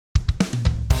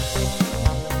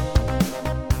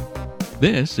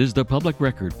This is the Public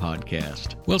Record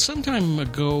Podcast. Well, some time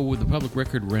ago, the Public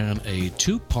Record ran a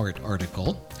two-part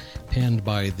article penned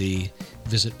by the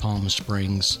Visit Palm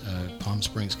Springs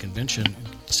Convention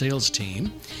sales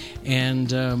team.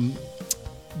 And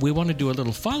we want to do a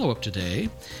little follow-up today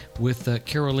with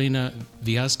Carolina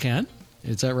Viazcan.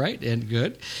 Is that right? And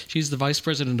good. She's the Vice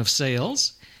President of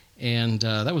Sales. And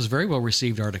that was a very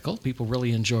well-received article. People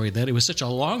really enjoyed that. It was such a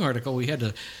long article, we had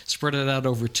to spread it out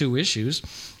over 2 issues.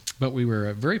 But we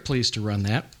were very pleased to run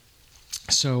that.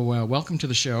 So welcome to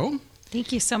the show.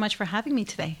 Thank you so much for having me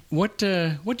today. What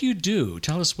do you do?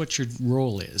 Tell us what your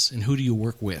role is and who do you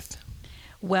work with?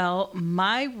 Well,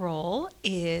 my role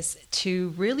is to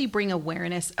really bring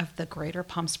awareness of the greater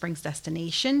Palm Springs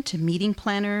destination to meeting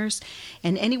planners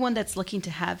and anyone that's looking to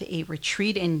have a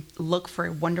retreat and look for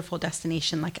a wonderful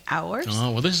destination like ours.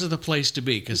 Oh, well, this is the place to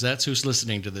be because that's who's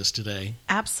listening to this today.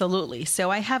 Absolutely. So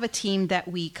I have a team that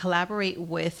we collaborate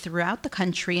with throughout the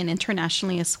country and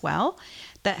internationally as well,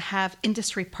 that have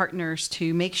industry partners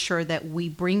to make sure that we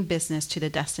bring business to the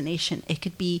destination. It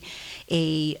could be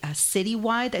a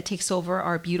citywide that takes over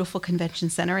our beautiful convention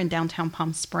center in downtown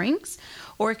Palm Springs,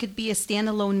 or it could be a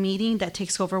standalone meeting that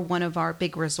takes over one of our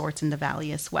big resorts in the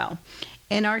valley as well.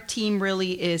 And our team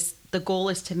really the goal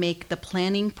is to make the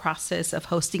planning process of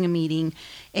hosting a meeting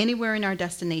anywhere in our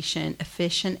destination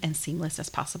efficient and seamless as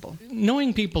possible.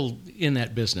 Knowing people in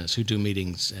that business who do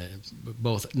meetings,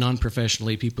 both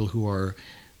non-professionally, people who are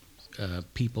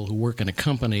people who work in a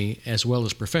company, as well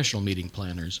as professional meeting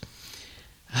planners,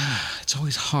 it's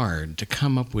always hard to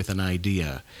come up with an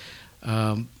idea.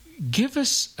 Give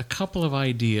us a couple of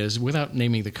ideas, without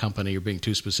naming the company or being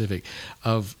too specific,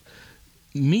 of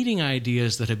meeting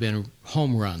ideas that have been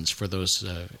home runs for those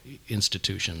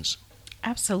institutions.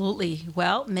 Absolutely.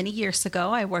 Well, many years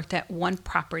ago, I worked at one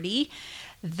property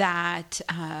that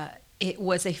it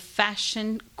was a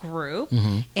fashion group.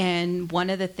 Mm-hmm. And one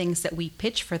of the things that we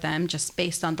pitched for them, just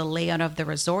based on the layout of the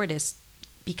resort, is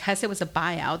because it was a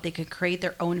buyout, they could create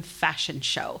their own fashion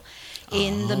show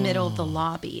in the middle of the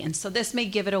lobby. And so this may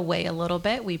give it away a little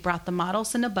bit. We brought the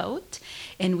models in a boat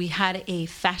and we had a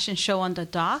fashion show on the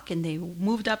dock, and they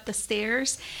moved up the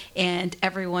stairs and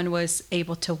everyone was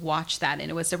able to watch that. And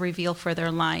it was a reveal for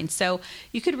their line. So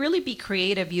you could really be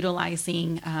creative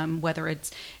utilizing whether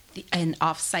it's an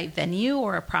off-site venue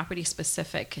or a property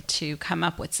specific to come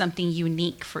up with something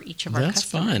unique for each of our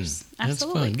customers. Fun. That's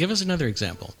fun. Give us another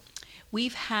example.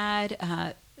 We've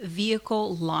had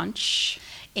vehicle launch,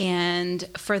 and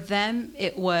for them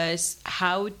it was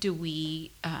how do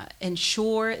we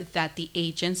ensure that the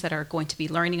agents that are going to be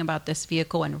learning about this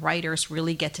vehicle and riders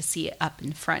really get to see it up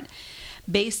in front.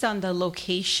 Based on the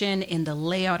location and the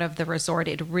layout of the resort,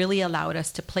 it really allowed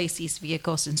us to place these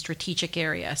vehicles in strategic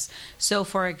areas. So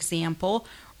for example,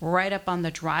 right up on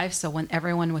the drive, so when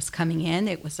everyone was coming in,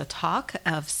 it was a talk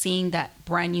of seeing that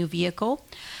brand new vehicle,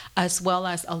 as well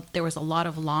as there was a lot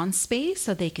of lawn space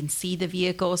so they can see the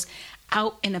vehicles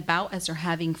out and about as they're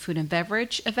having food and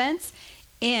beverage events.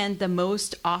 And the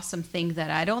most awesome thing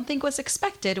that I don't think was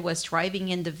expected was driving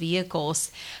in the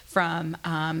vehicles from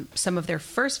some of their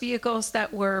first vehicles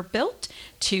that were built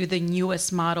to the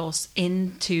newest models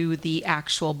into the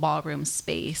actual ballroom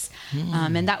space.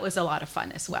 And that was a lot of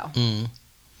fun as well.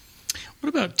 What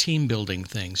about team building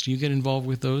things? Do you get involved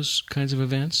with those kinds of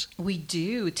events? We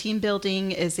do. Team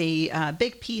building is a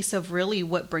big piece of really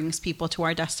what brings people to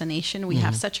our destination. We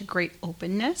have such a great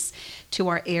openness to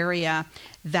our area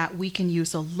that we can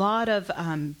use a lot of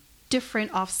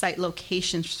different off-site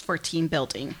locations for team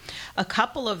building. A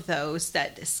couple of those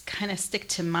that kind of stick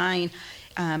to mind,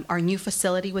 our new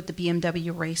facility with the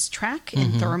BMW racetrack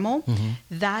in Thermal.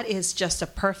 That is just a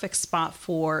perfect spot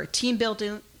for team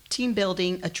building,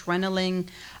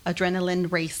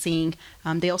 adrenaline racing.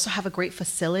 They also have a great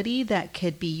facility that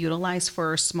could be utilized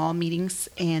for small meetings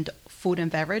and food and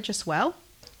beverage as well.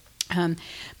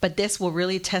 But this will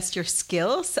really test your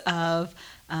skills of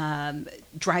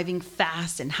driving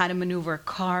fast and how to maneuver a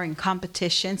car in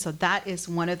competition. So that is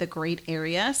one of the great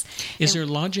areas. Is there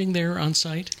lodging there on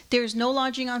site? There's no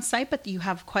lodging on site, but you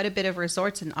have quite a bit of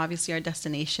resorts, and obviously our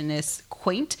destination is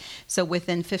quaint. So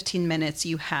within 15 minutes,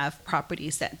 you have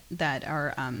properties that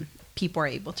are people are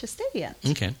able to stay at.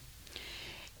 Okay.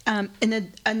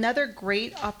 And another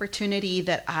great opportunity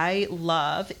that I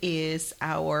love is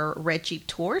our Red Jeep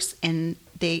tours, and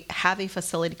they have a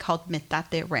facility called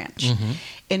Metate Ranch.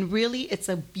 And really, it's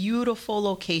a beautiful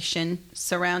location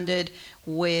surrounded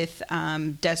with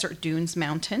desert dunes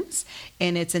mountains,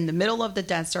 and it's in the middle of the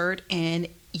desert, and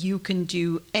you can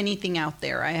do anything out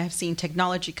there. I have seen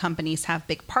technology companies have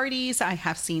big parties. I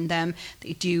have seen them.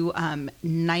 They do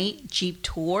night Jeep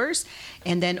tours.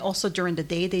 And then also during the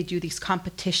day, they do these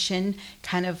competition,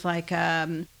 kind of like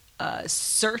a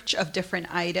search of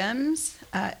different items,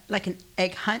 like an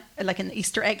egg hunt, like an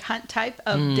Easter egg hunt type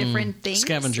of different things.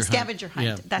 Scavenger hunt.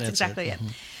 Yeah, that's exactly it.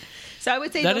 So I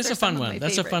would say that is a fun one.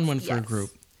 That's a fun one for a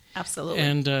group. Absolutely.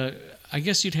 And I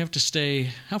guess you'd have to stay,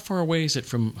 how far away is it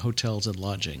from hotels and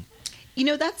lodging?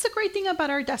 That's the great thing about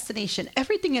our destination.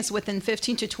 Everything is within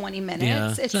 15 to 20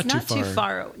 minutes. Yeah, it's not too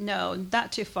far. No,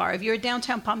 not too far. If you're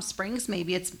downtown Palm Springs,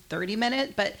 maybe it's 30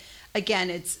 minutes, but again,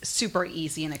 it's super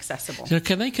easy and accessible. Now,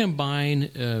 can they combine,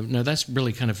 now that's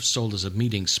really kind of sold as a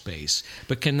meeting space,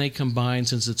 but can they combine,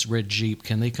 since it's Red Jeep,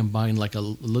 can they combine like a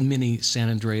little mini San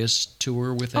Andreas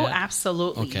tour with that? Oh,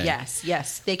 absolutely. Okay.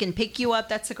 Yes. They can pick you up.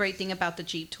 That's a great thing about the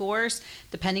Jeep tours.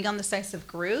 Depending on the size of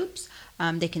groups,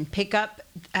 they can pick up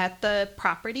at the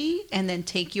property and then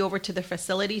take you over to the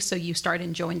facility, so you start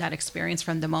enjoying that experience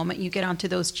from the moment you get onto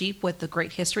those Jeep with the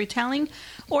great history telling.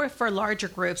 Or for larger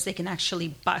groups, they can actually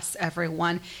bus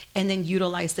everyone and then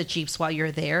utilize the Jeeps while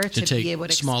you're there to take be able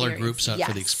to smaller experience. groups out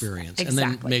for the experience. Exactly.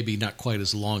 And then maybe not quite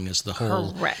as long as the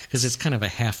whole. Correct. Because it's kind of a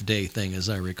half-day thing, as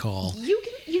I recall.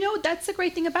 That's the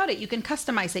great thing about it. You can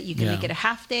customize it. You can make it a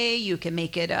half day. You can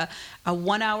make it a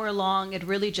 1 hour long. It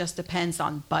really just depends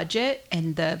on budget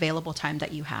and the available time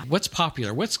that you have. What's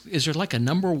popular? Is there like a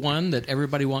number one that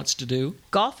everybody wants to do?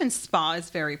 Golf and spa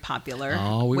is very popular.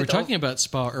 Oh, we were talking about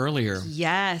spa earlier.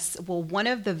 Yes. Well, one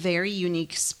of the very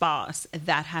unique spas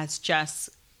that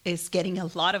is getting a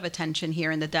lot of attention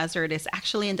here in the desert is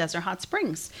actually in Desert Hot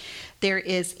Springs. There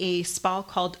is a spa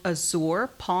called Azure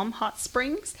Palm Hot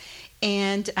Springs.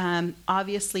 And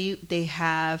obviously they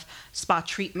have spa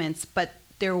treatments, but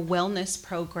their wellness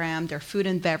program, their food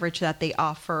and beverage that they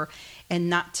offer, and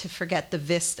not to forget the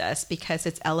vistas because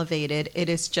it's elevated. It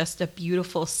is just a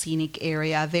beautiful scenic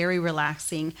area, very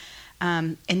relaxing.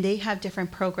 And they have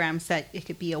different programs that it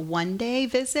could be a 1-day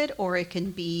visit or it can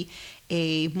be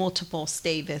a multiple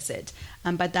stay visit.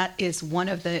 But that is one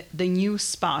of the new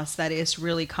spas that is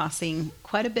really causing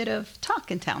quite a bit of talk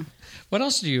in town. What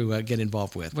else do you get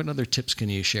involved with? What other tips can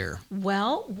you share?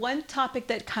 Well, one topic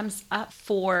that comes up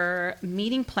for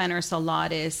meeting planners a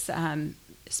lot is,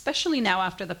 especially now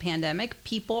after the pandemic,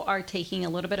 people are taking a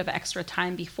little bit of extra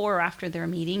time before or after their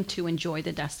meeting to enjoy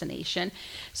the destination.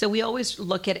 So we always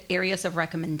look at areas of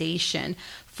recommendation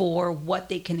for what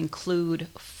they can include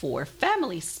for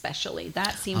families especially.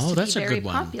 That seems to be very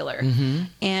popular. Mm-hmm.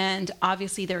 And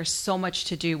obviously there's so much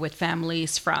to do with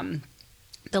families, from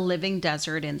the living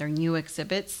desert and their new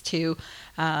exhibits to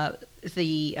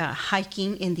the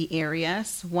hiking in the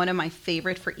areas. One of my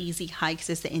favorite for easy hikes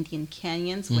is the Indian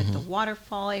Canyons with the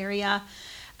waterfall area,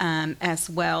 as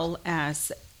well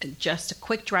as just a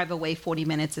quick drive away, 40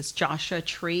 minutes, is Joshua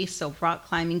Tree. So rock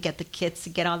climbing, get the kids to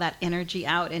get all that energy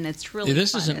out, and it's really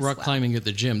This fun isn't rock climbing at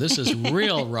the gym. This is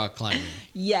real rock climbing.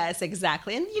 Yes,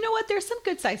 exactly. And you know what? There's some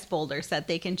good-sized boulders that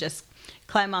they can just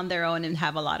climb on their own and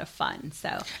have a lot of fun.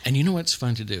 And you know what's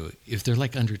fun to do? If they're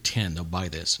like under 10, they'll buy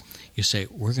this. You say,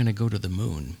 we're going to go to the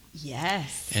moon.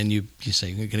 Yes. And you say,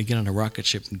 you're going to get on a rocket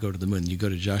ship and go to the moon. You go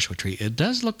to Joshua Tree. It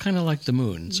does look kind of like the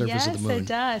moon, surface of the moon. Yes, it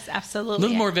does. Absolutely. A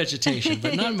little more vegetation,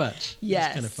 but not much. Yes.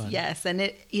 It's kind of fun. Yes. And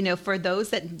it, for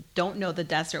those that don't know the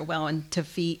desert well, and to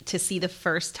see the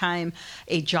first time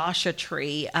a Joshua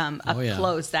Tree up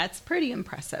close, that's pretty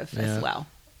impressive as well.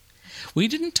 We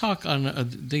didn't talk on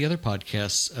the other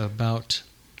podcasts about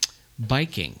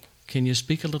biking. Can you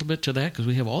speak a little bit to that? Because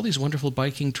we have all these wonderful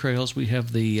biking trails. We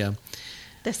have the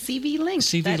CV Link.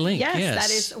 CV Link, yes.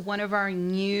 That is one of our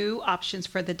new options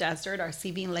for the desert, our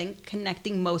CV Link,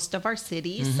 connecting most of our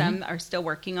cities. Mm-hmm. Some are still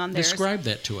working on theirs. Describe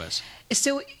that to us.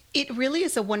 So it really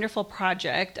is a wonderful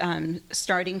project,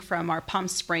 starting from our Palm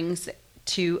Springs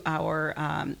to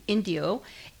our Indio.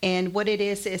 And what it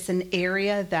is an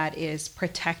area that is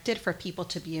protected for people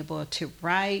to be able to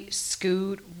ride,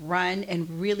 scoot, run,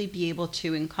 and really be able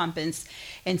to encompass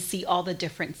and see all the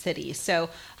different cities.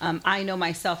 So I know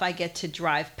myself, I get to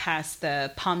drive past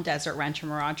the Palm Desert Rancho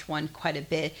Mirage one quite a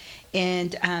bit.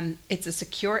 And it's a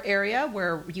secure area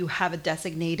where you have it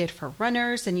designated for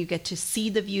runners, and you get to see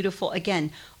the beautiful,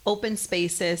 again, open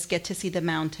spaces, get to see the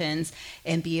mountains,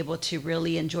 and be able to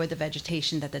really enjoy the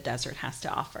vegetation that the desert has to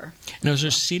offer. Now, is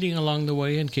there seating along the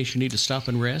way in case you need to stop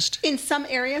and rest? In some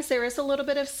areas, there is a little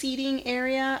bit of seating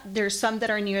area. There's some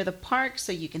that are near the park,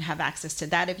 so you can have access to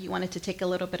that if you wanted to take a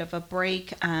little bit of a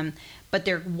break. But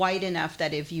they're wide enough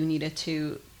that if you needed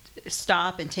to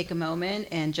stop and take a moment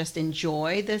and just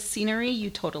enjoy the scenery, you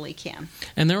totally can.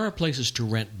 And there are places to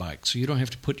rent bikes, so you don't have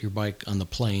to put your bike on the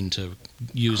plane to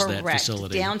use Correct. that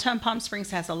facility. Downtown Palm Springs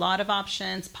has a lot of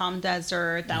options. Palm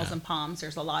Desert, Thousand Palms,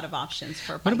 there's a lot of options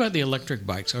for biking. What about the electric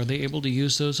bikes? Are they able to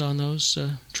use those on those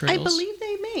trails? I believe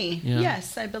they may. Yeah.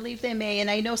 Yes, I believe they may. And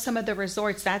I know some of the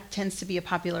resorts, that tends to be a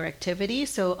popular activity.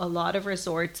 So a lot of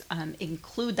resorts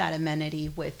include that amenity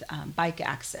with bike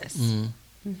access.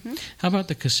 Mm-hmm. How about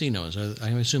the casinos? I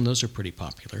assume those are pretty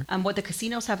popular. What the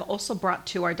casinos have also brought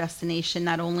to our destination,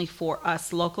 not only for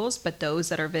us locals, but those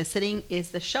that are visiting, is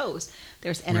the shows.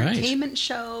 There's entertainment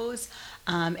shows,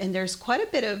 and there's quite a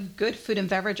bit of good food and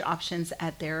beverage options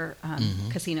at their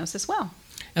casinos as well.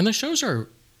 And the shows are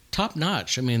top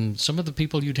notch. I mean, some of the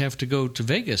people you'd have to go to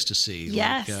Vegas to see.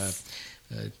 Yes.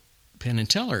 Like, Penn and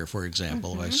Teller, for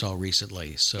example, I saw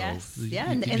recently. So yes. you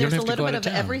And don't there's have a to little go bit out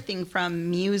of town. everything from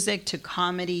music to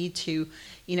comedy to,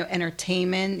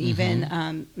 entertainment,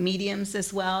 even mediums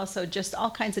as well. So just all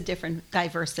kinds of different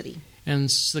diversity. And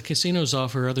the casinos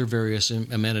offer other various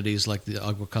amenities, like the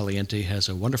Agua Caliente has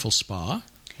a wonderful spa,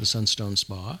 the Sunstone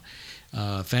Spa.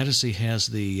 Fantasy has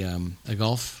a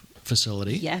golf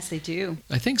facility. Yes, they do.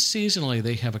 I think seasonally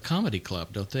they have a comedy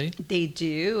club, don't they? They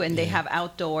do, and they have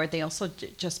outdoor. They also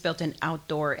just built an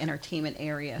outdoor entertainment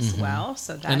area as well.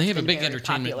 So that's And they have a been big very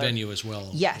entertainment popular. venue as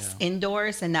well. Yes, Yeah.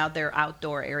 indoors, and now their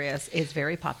outdoor areas is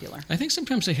very popular. I think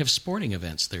sometimes they have sporting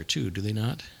events there too, do they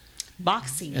not?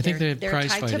 Boxing. I think they have they're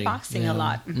prize tied fighting. to boxing Yeah. a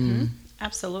lot.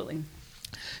 Absolutely.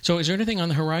 So is there anything on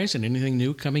the horizon, anything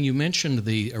new coming? You mentioned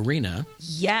the arena.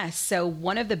 Yes. So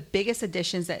one of the biggest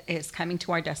additions that is coming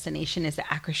to our destination is the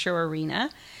Acrisure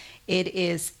Arena. It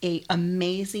is an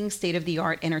amazing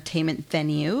state-of-the-art entertainment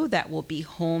venue that will be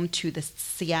home to the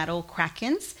Seattle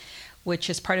Krakens, which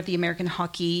is part of the American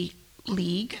Hockey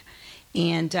League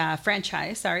and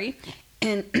franchise, sorry.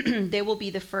 And they will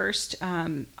be the first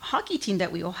hockey team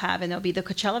that we will have, and they'll be the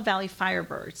Coachella Valley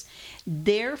Firebirds.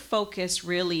 Their focus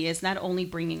really is not only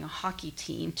bringing a hockey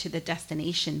team to the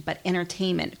destination, but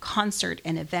entertainment, concert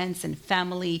and events and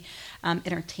family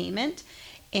entertainment.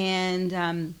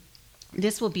 And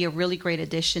this will be a really great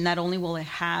addition. Not only will it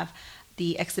have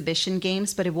the exhibition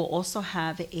games, but it will also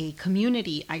have a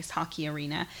community ice hockey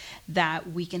arena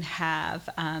that we can have,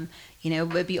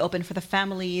 would be open for the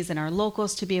families and our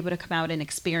locals to be able to come out and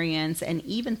experience, and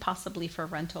even possibly for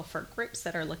rental for groups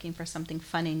that are looking for something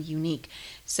fun and unique.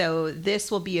 So this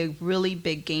will be a really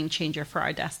big game changer for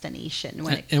our destination.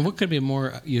 And what could be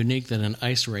more unique than an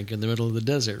ice rink in the middle of the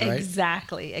desert, right?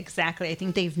 Exactly. I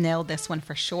think they've nailed this one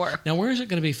for sure. Now, where is it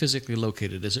going to be physically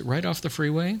located? Is it right off the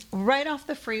freeway? Right off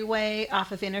the freeway,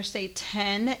 off of Interstate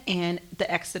 10 and the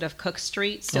exit of Cook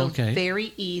Street. So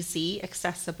very easy,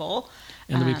 accessible.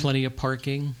 And there'll be plenty of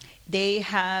parking? They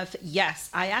have, yes.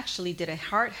 I actually did a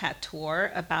hard hat tour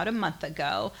about a month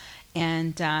ago,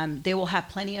 and they will have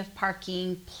plenty of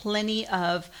parking, plenty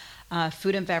of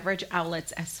food and beverage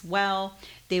outlets as well.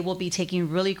 They will be taking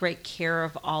really great care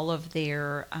of all of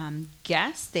their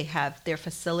guests. They have their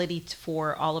facility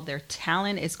for all of their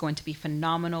talent is going to be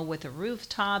phenomenal with a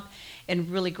rooftop and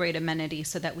really great amenities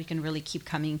so that we can really keep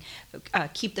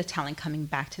the talent coming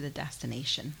back to the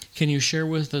destination. Can you share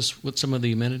with us what some of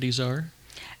the amenities are?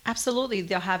 Absolutely.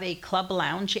 They'll have a club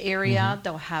lounge area.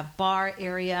 They'll have bar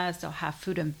areas. They'll have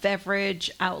food and beverage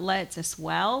outlets as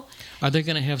well. Are they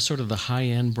going to have sort of the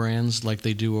high-end brands like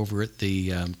they do over at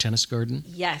the tennis garden?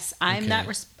 Yes.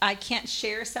 I can't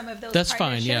share some of those That's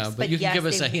fine, partnerships, but you can give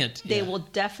us a hint. They will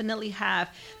definitely have.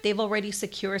 They've already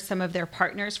secured some of their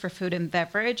partners for food and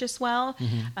beverage as well.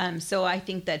 So I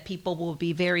think that people will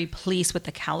be very pleased with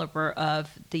the caliber of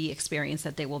the experience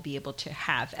that they will be able to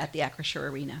have at the Acrisure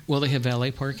Arena. Will they have valet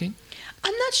parking?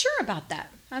 I'm not sure about that.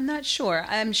 I'm not sure.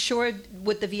 I'm sure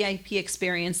with the VIP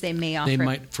experience they may offer. They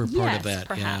might for part of that.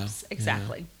 Perhaps. Yeah.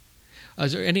 Exactly. Yeah.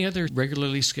 Is there any other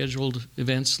regularly scheduled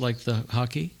events like the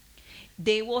hockey?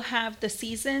 They will have the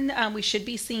season. We should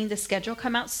be seeing the schedule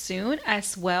come out soon,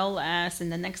 as well as in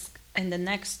the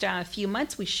next few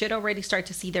months. We should already start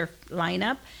to see their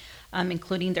lineup,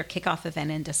 including their kickoff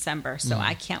event in December. So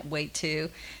I can't wait to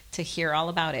hear all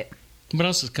about it. What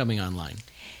else is coming online?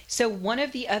 So one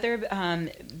of the other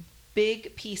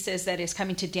big pieces that is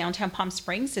coming to downtown Palm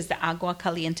Springs is the Agua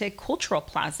Caliente Cultural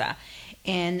Plaza.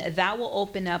 And that will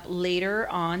open up later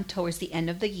on towards the end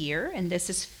of the year. And this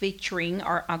is featuring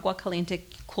our Agua Caliente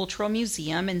Cultural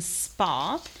Museum and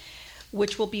Spa,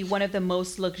 which will be one of the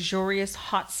most luxurious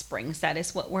hot springs. That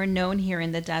is what we're known here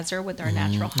in the desert with our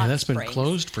natural hot springs. That's been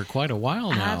closed for quite a while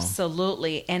now.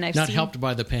 Absolutely. And I've Not helped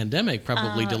by the pandemic,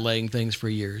 probably delaying things for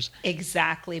years.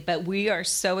 Exactly. But we are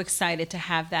so excited to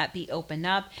have that be opened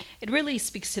up. It really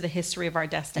speaks to the history of our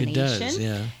destination. It does,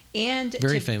 yeah. And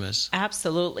very famous.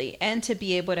 Absolutely. And to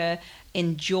be able to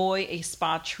enjoy a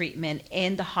spa treatment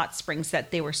in the hot springs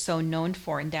that they were so known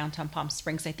for in downtown Palm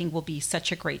Springs, I think will be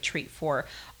such a great treat for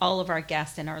all of our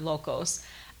guests and our locals.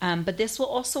 But this will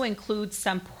also include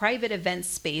some private event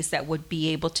space that would be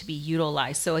able to be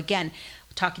utilized. So again,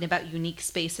 talking about unique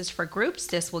spaces for groups,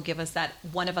 this will give us that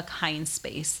one-of-a-kind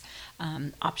space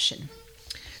option.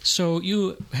 So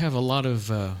you have a lot of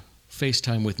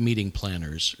FaceTime with meeting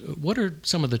planners. What are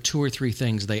some of the 2 or 3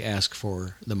 things they ask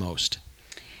for the most?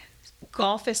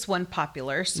 Golf is one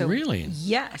popular. So really?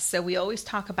 Yes. So we always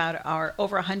talk about our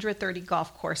over 130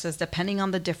 golf courses. Depending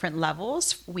on the different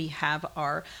levels, we have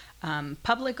our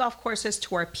public golf courses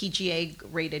to our PGA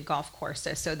rated golf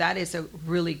courses. So that is a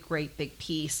really great big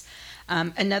piece.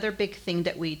 Another big thing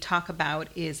that we talk about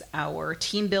is our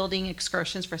team building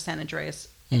excursions for San Andreas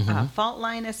Fault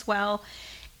Line as well.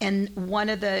 And one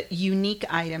of the unique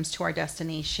items to our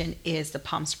destination is the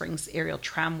Palm Springs Aerial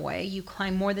Tramway. You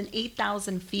climb more than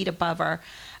 8,000 feet above our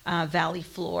valley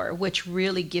floor, which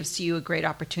really gives you a great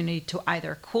opportunity to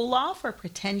either cool off or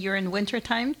pretend you're in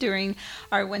wintertime during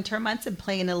our winter months and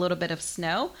play in a little bit of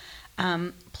snow.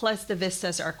 Plus, the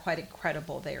vistas are quite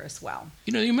incredible there as well.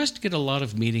 You know, you must get a lot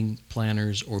of meeting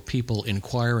planners or people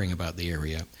inquiring about the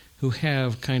area who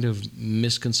have kind of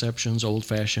misconceptions,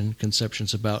 old-fashioned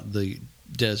conceptions about the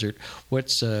desert.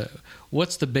 What's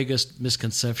the biggest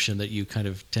misconception that you kind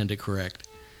of tend to correct?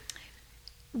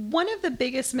 One of the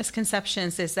biggest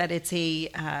misconceptions is that it's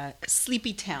a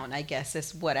sleepy town, I guess,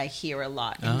 is what I hear a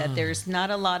lot, and that there's not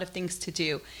a lot of things to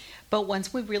do. But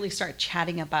once we really start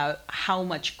chatting about how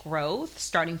much growth,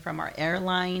 starting from our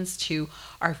airlines to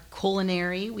our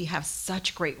culinary, we have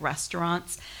such great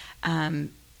restaurants, and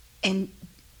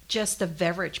just the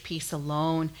beverage piece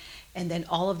alone, and then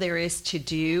all of there is to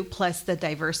do, plus the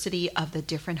diversity of the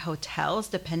different hotels,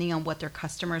 depending on what their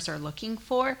customers are looking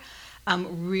for,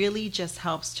 really just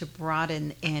helps to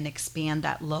broaden and expand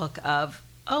that look of,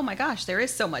 oh my gosh, there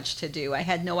is so much to do. I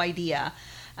had no idea.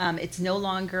 It's no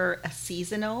longer a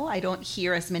seasonal. I don't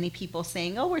hear as many people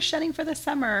saying, oh, we're shutting for the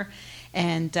summer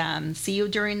and see you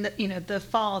during the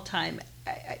fall time.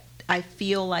 I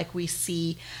feel like we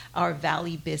see our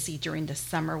valley busy during the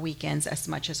summer weekends as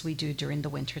much as we do during the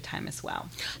winter time as well.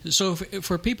 So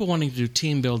for people wanting to do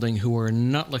team building who are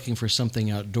not looking for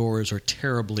something outdoors or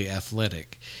terribly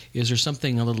athletic, is there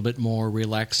something a little bit more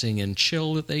relaxing and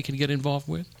chill that they can get involved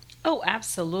with? Oh,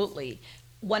 absolutely.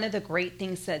 One of the great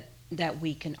things that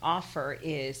we can offer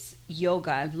is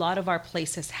yoga. A lot of our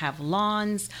places have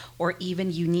lawns or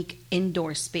even unique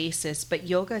indoor spaces, but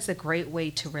yoga is a great way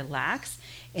to relax,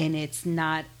 and it's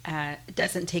not, it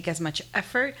doesn't take as much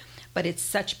effort, but it's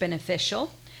such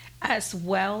beneficial, as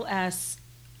well as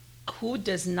who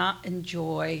does not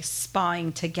enjoy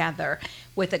spaaing together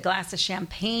with a glass of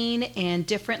champagne and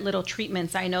different little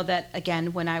treatments. I know that,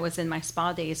 again, when I was in my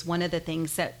spa days, one of the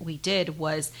things that we did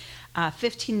was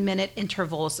 15-minute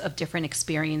intervals of different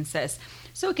experiences.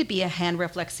 So it could be a hand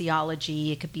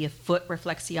reflexology, it could be a foot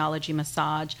reflexology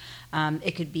massage,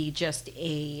 it could be just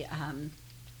a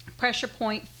pressure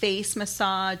point face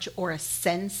massage, or a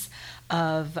sense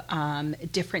of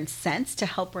different scents to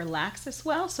help relax as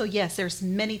well. So yes, there's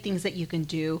many things that you can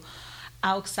do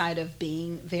outside of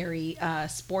being very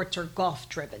sports or golf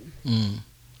driven.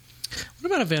 What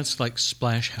about events like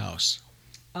Splash House?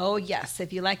 Oh, yes.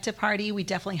 If you like to party, we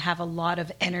definitely have a lot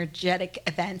of energetic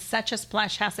events, such as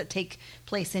Splash House, that take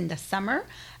place in the summer,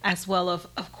 as well as,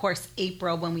 of course,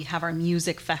 April, when we have our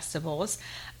music festivals.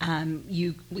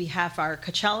 We have our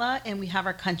Coachella and we have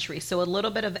our country. So a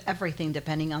little bit of everything,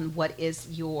 depending on what is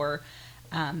your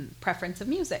preference of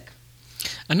music.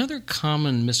 Another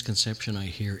common misconception I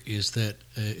hear is that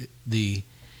the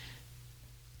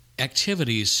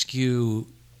activities skew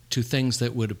to things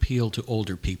that would appeal to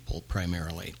older people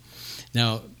primarily.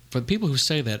 Now, for the people who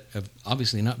say that, have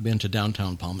obviously not been to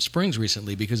downtown Palm Springs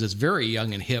recently, because it's very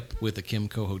young and hip with the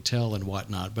Kimco Hotel and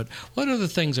whatnot. But what other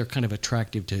things are kind of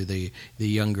attractive to the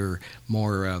younger,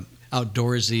 more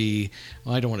outdoorsy,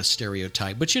 well, I don't want to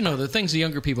stereotype, but the things the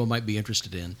younger people might be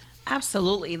interested in?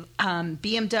 Absolutely.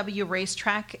 BMW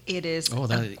racetrack, it is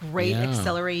a great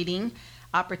accelerating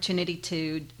opportunity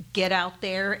to get out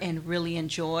there and really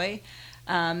enjoy.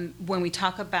 When we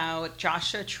talk about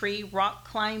Joshua Tree rock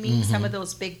climbing, some of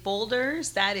those big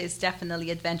boulders, that is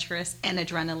definitely adventurous and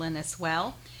adrenaline as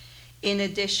well. In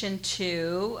addition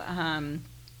to,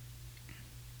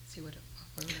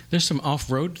 there's some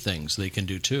off-road things they can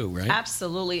do too, right?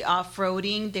 Absolutely.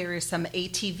 Off-roading, there is some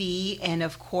ATV, and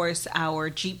of course our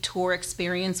Jeep tour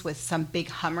experience with some big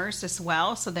Hummers as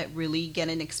well, so that really get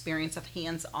an experience of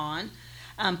hands-on.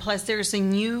 Plus, there's a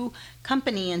new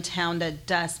company in town that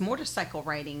does motorcycle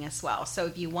riding as well. So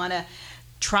if you want to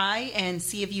try and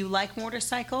see if you like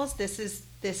motorcycles, this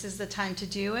is the time to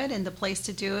do it and the place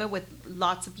to do it, with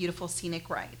lots of beautiful scenic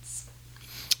rides.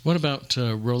 What about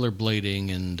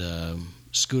rollerblading and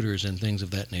scooters and things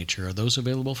of that nature? Are those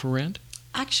available for rent?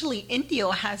 Actually,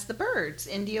 Indio has the birds.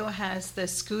 Indio has the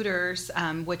scooters,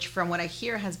 which from what I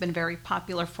hear has been very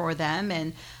popular for them,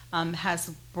 and has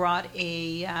brought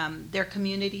their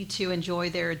community to enjoy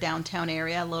their downtown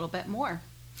area a little bit more.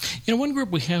 One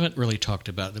group we haven't really talked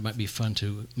about that might be fun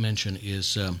to mention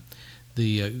is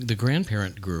the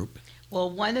grandparent group. Well,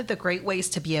 one of the great ways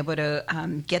to be able to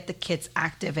get the kids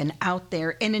active and out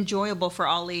there and enjoyable for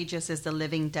all ages is the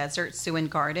Living Desert Zoo and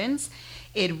Gardens.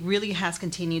 It really has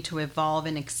continued to evolve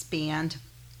and expand,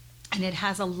 and it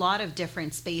has a lot of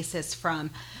different spaces, from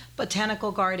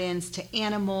botanical gardens to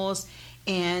animals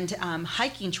and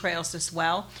hiking trails as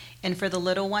well. And for the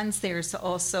little ones, there's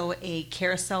also a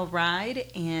carousel ride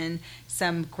and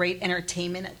some great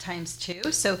entertainment at times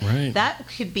too. So that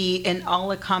could be an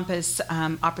all-encompass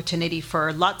opportunity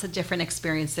for lots of different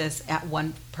experiences at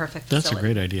one perfect facility. That's a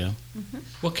great idea. Mm-hmm.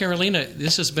 Well, Carolina,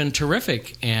 this has been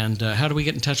terrific. And how do we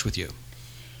get in touch with you?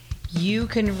 You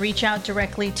can reach out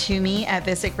directly to me at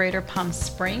Visit Greater Palm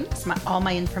Springs. All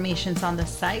my information's on the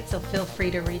site, so feel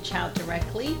free to reach out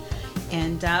directly,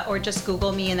 and or just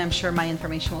Google me, and I'm sure my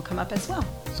information will come up as well.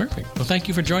 Perfect. Well, thank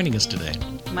you for joining us today.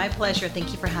 My pleasure.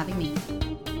 Thank you for having me.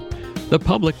 The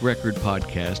Public Record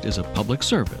Podcast is a public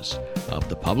service of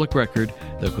the Public Record,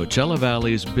 the Coachella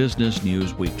Valley's Business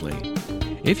News Weekly.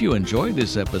 If you enjoyed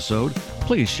this episode,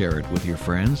 please share it with your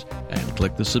friends and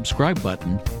click the subscribe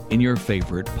button in your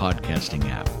favorite podcasting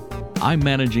app. I'm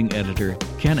Managing Editor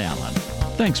Ken Allen.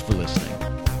 Thanks for listening.